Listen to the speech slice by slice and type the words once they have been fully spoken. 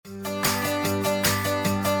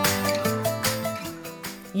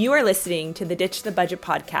You are listening to the Ditch the Budget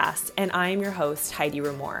podcast, and I am your host, Heidi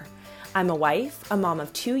Ramore. I'm a wife, a mom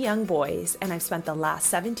of 2 young boys, and I've spent the last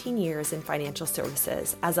 17 years in financial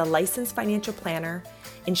services as a licensed financial planner,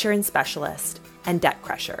 insurance specialist, and debt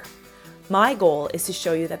crusher. My goal is to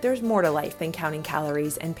show you that there's more to life than counting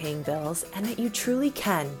calories and paying bills, and that you truly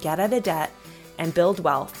can get out of debt and build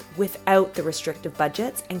wealth without the restrictive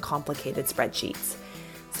budgets and complicated spreadsheets.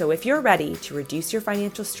 So if you're ready to reduce your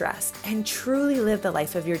financial stress and truly live the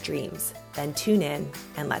life of your dreams, then tune in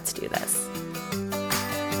and let's do this.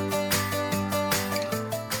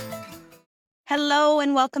 Hello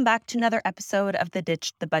and welcome back to another episode of the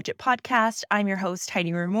Ditch the Budget podcast. I'm your host,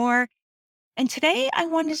 Heidi Ramore, and today I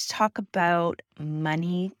wanted to talk about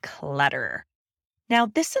money clutter. Now,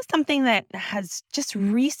 this is something that has just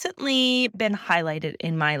recently been highlighted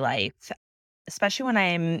in my life, especially when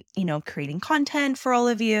I'm, creating content for all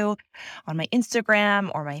of you on my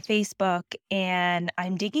Instagram or my Facebook, and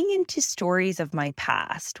I'm digging into stories of my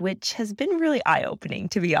past, which has been really eye-opening,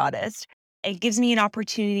 to be honest. It gives me an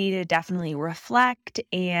opportunity to definitely reflect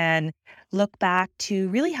and look back to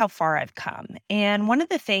really how far I've come. And one of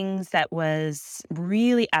the things that was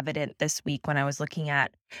really evident this week when I was looking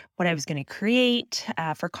at what I was going to create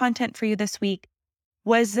for content for you this week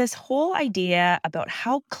was this whole idea about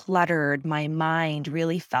how cluttered my mind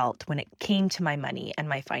really felt when it came to my money and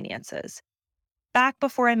my finances. Back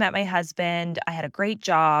before I met my husband, I had a great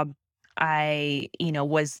job. I,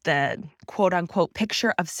 was the quote unquote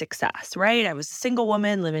picture of success, right? I was a single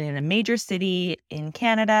woman living in a major city in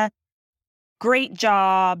Canada. Great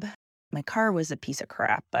job. My car was a piece of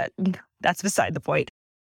crap, but that's beside the point.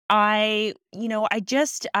 I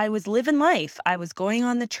was living life. I was going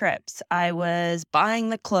on the trips. I was buying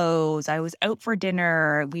the clothes. I was out for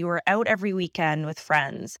dinner. We were out every weekend with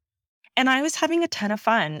friends. And I was having a ton of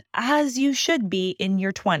fun, as you should be in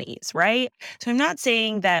your 20s, right? So I'm not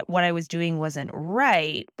saying that what I was doing wasn't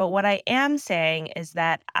right, but what I am saying is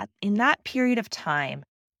that in that period of time,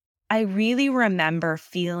 I really remember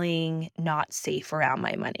feeling not safe around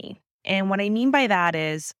my money. And what I mean by that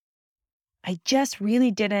is I just really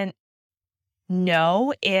didn't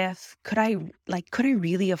know if could I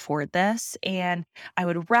really afford this? And I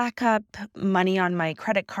would rack up money on my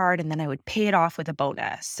credit card and then I would pay it off with a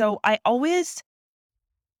bonus. So I always,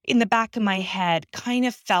 in the back of my head, kind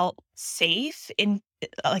of felt safe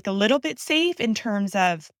like a little bit safe in terms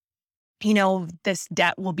of, this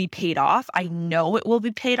debt will be paid off. I know it will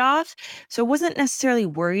be paid off. So I wasn't necessarily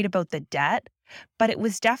worried about the debt, but it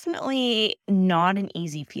was definitely not an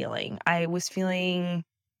easy feeling. I was feeling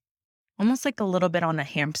almost like a little bit on a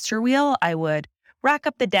hamster wheel. I would rack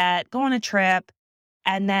up the debt, go on a trip,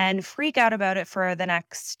 and then freak out about it for the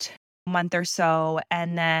next month or so,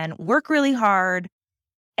 and then work really hard.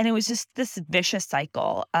 And it was just this vicious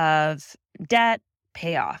cycle of debt,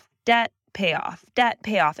 payoff, debt, payoff, debt,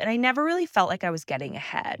 payoff. And I never really felt like I was getting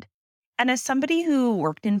ahead. And as somebody who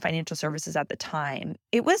worked in financial services at the time,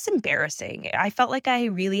 it was embarrassing. I felt like I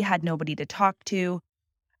really had nobody to talk to.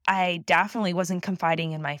 I definitely wasn't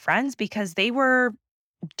confiding in my friends because they were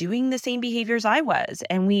doing the same behaviors I was.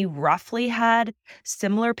 And we roughly had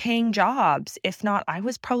similar paying jobs. If not, I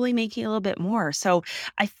was probably making a little bit more. So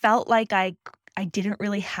I felt like I didn't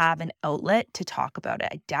really have an outlet to talk about it.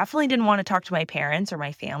 I definitely didn't want to talk to my parents or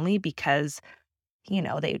my family because,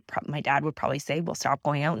 my dad would probably say, well, stop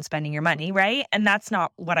going out and spending your money, right? And that's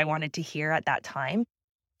not what I wanted to hear at that time.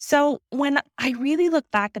 So when I really look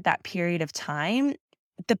back at that period of time,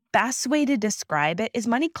 the best way to describe it is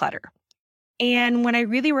money clutter. And when I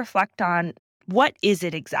really reflect on what is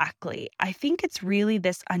it exactly, I think it's really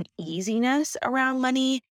this uneasiness around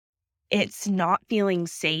money. It's not feeling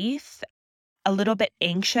safe, a little bit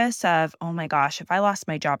anxious of, oh my gosh, if I lost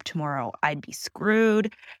my job tomorrow, I'd be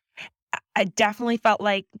screwed. I definitely felt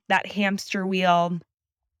like that hamster wheel.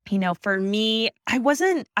 For me,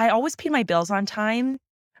 I always paid my bills on time.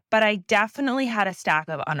 But I definitely had a stack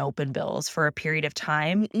of unopened bills for a period of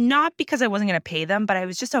time, not because I wasn't going to pay them, but I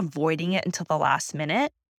was just avoiding it until the last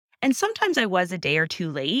minute. And sometimes I was a day or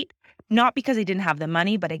two late, not because I didn't have the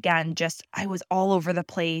money, but again, just I was all over the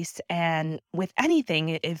place. And with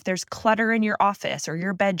anything, if there's clutter in your office or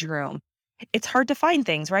your bedroom, it's hard to find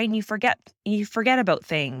things, right? And you forget about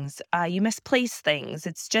things. You misplace things.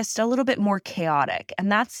 It's just a little bit more chaotic.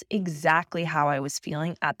 And that's exactly how I was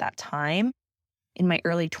feeling at that time in my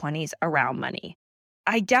early 20s around money.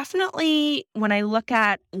 I definitely, when I look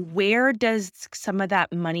at where does some of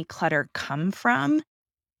that money clutter come from,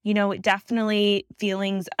 it definitely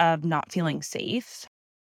feelings of not feeling safe.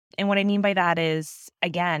 And what I mean by that is,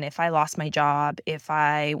 again, if I lost my job, if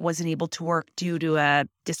I wasn't able to work due to a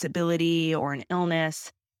disability or an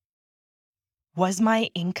illness, was my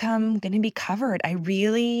income going to be covered?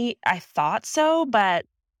 I thought so, but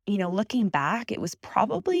looking back, I was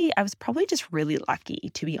probably just really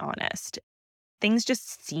lucky, to be honest. Things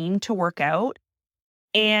just seemed to work out.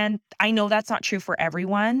 And I know that's not true for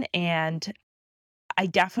everyone. And I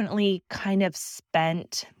definitely kind of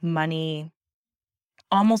spent money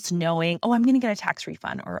almost knowing, oh, I'm going to get a tax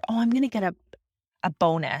refund, or, oh, I'm going to get a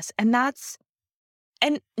bonus. And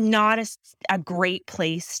not a great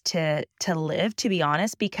place to live, to be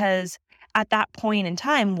honest, because at that point in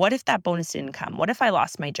time, what if that bonus didn't come? What if I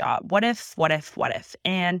lost my job? What if?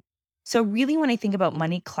 And so really when I think about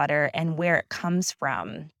money clutter and where it comes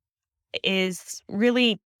from is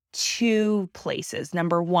really two places.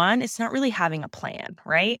 Number one, it's not really having a plan,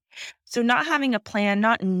 right? So not having a plan,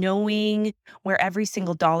 not knowing where every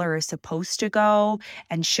single dollar is supposed to go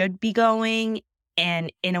and should be going,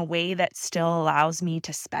 and in a way that still allows me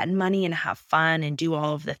to spend money and have fun and do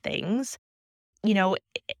all of the things. You know,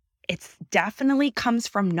 it's definitely comes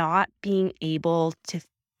from not being able to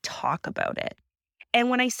talk about it. And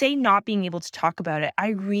when I say not being able to talk about it, I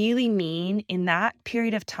really mean in that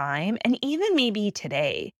period of time, and even maybe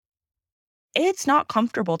today, it's not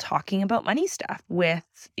comfortable talking about money stuff with,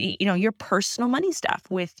 your personal money stuff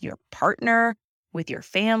with your partner, with your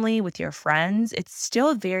family, with your friends. It's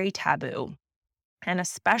still very taboo. And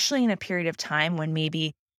especially in a period of time when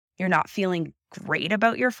maybe you're not feeling great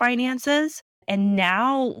about your finances. And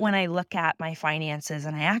now when I look at my finances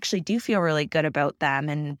and I actually do feel really good about them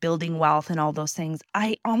and building wealth and all those things,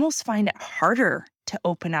 I almost find it harder to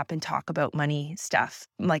open up and talk about money stuff,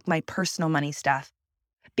 like my personal money stuff,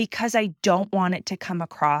 because I don't want it to come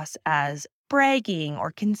across as bragging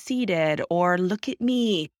or conceited or look at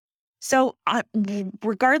me. So,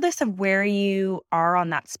 regardless of where you are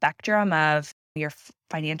on that spectrum of your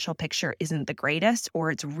financial picture isn't the greatest or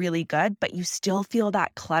it's really good, but you still feel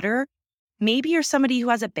that clutter, maybe you're somebody who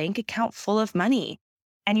has a bank account full of money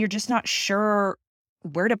and you're just not sure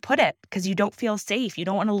where to put it because you don't feel safe. You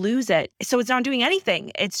don't want to lose it. So it's not doing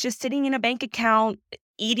anything. It's just sitting in a bank account,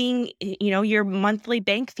 eating, your monthly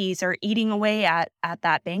bank fees are eating away at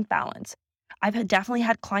that bank balance. Definitely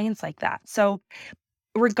had clients like that. So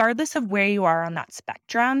regardless of where you are on that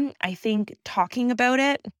spectrum, I think talking about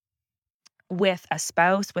it with a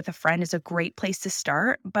spouse, with a friend is a great place to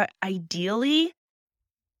start. But ideally,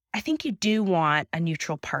 I think you do want a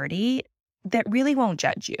neutral party that really won't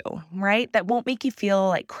judge you, right? That won't make you feel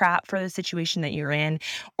like crap for the situation that you're in,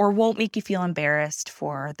 or won't make you feel embarrassed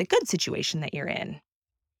for the good situation that you're in.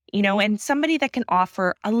 And somebody that can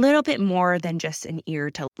offer a little bit more than just an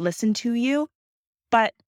ear to listen to you,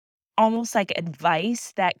 but almost like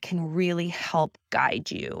advice that can really help guide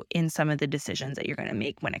you in some of the decisions that you're going to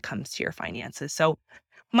make when it comes to your finances. So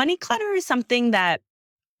money clutter is something that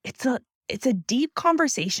it's a deep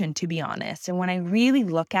conversation, to be honest. And when I really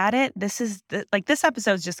look at it, this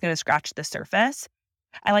episode is just going to scratch the surface.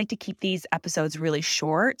 I like to keep these episodes really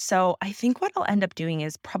short. So I think what I'll end up doing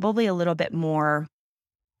is probably a little bit more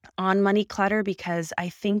on money clutter, because I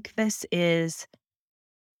think this is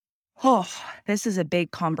a big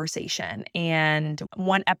conversation, and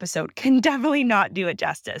one episode can definitely not do it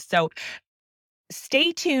justice. So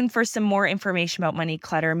stay tuned for some more information about money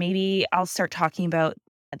clutter. Maybe I'll start talking about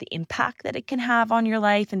the impact that it can have on your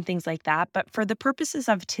life and things like that. But for the purposes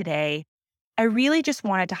of today, I really just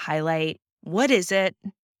wanted to highlight, what is it?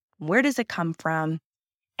 Where does it come from?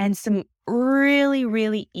 And some really,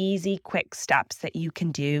 really easy, quick steps that you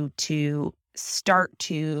can do to start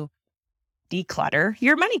to declutter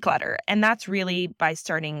your money clutter. And that's really by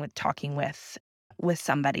starting with talking with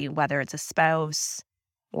somebody, whether it's a spouse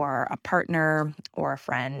or a partner or a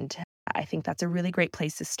friend. I think that's a really great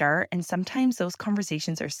place to start. And sometimes those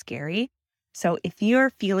conversations are scary. So if you're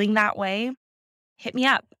feeling that way, hit me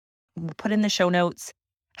up. We'll put in the show notes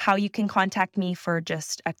how you can contact me for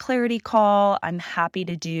just a clarity call. I'm happy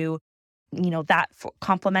to do, that for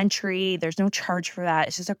complimentary. There's no charge for that.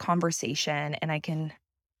 It's just a conversation, and I can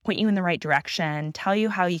point you in the right direction, tell you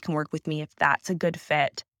how you can work with me if that's a good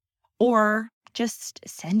fit, or just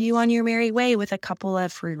send you on your merry way with a couple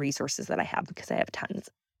of free resources that I have, because I have tons.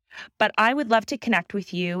 But I would love to connect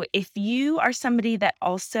with you. If you are somebody that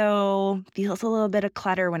also feels a little bit of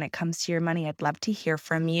clutter when it comes to your money, I'd love to hear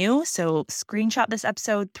from you. So screenshot this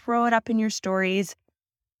episode, throw it up in your stories,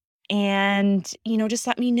 and, just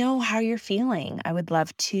let me know how you're feeling. I would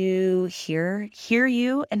love to hear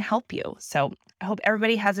you and help you. So I hope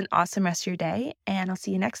everybody has an awesome rest of your day, and I'll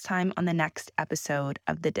see you next time on the next episode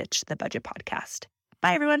of the Ditch the Budget podcast.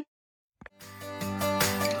 Bye, everyone.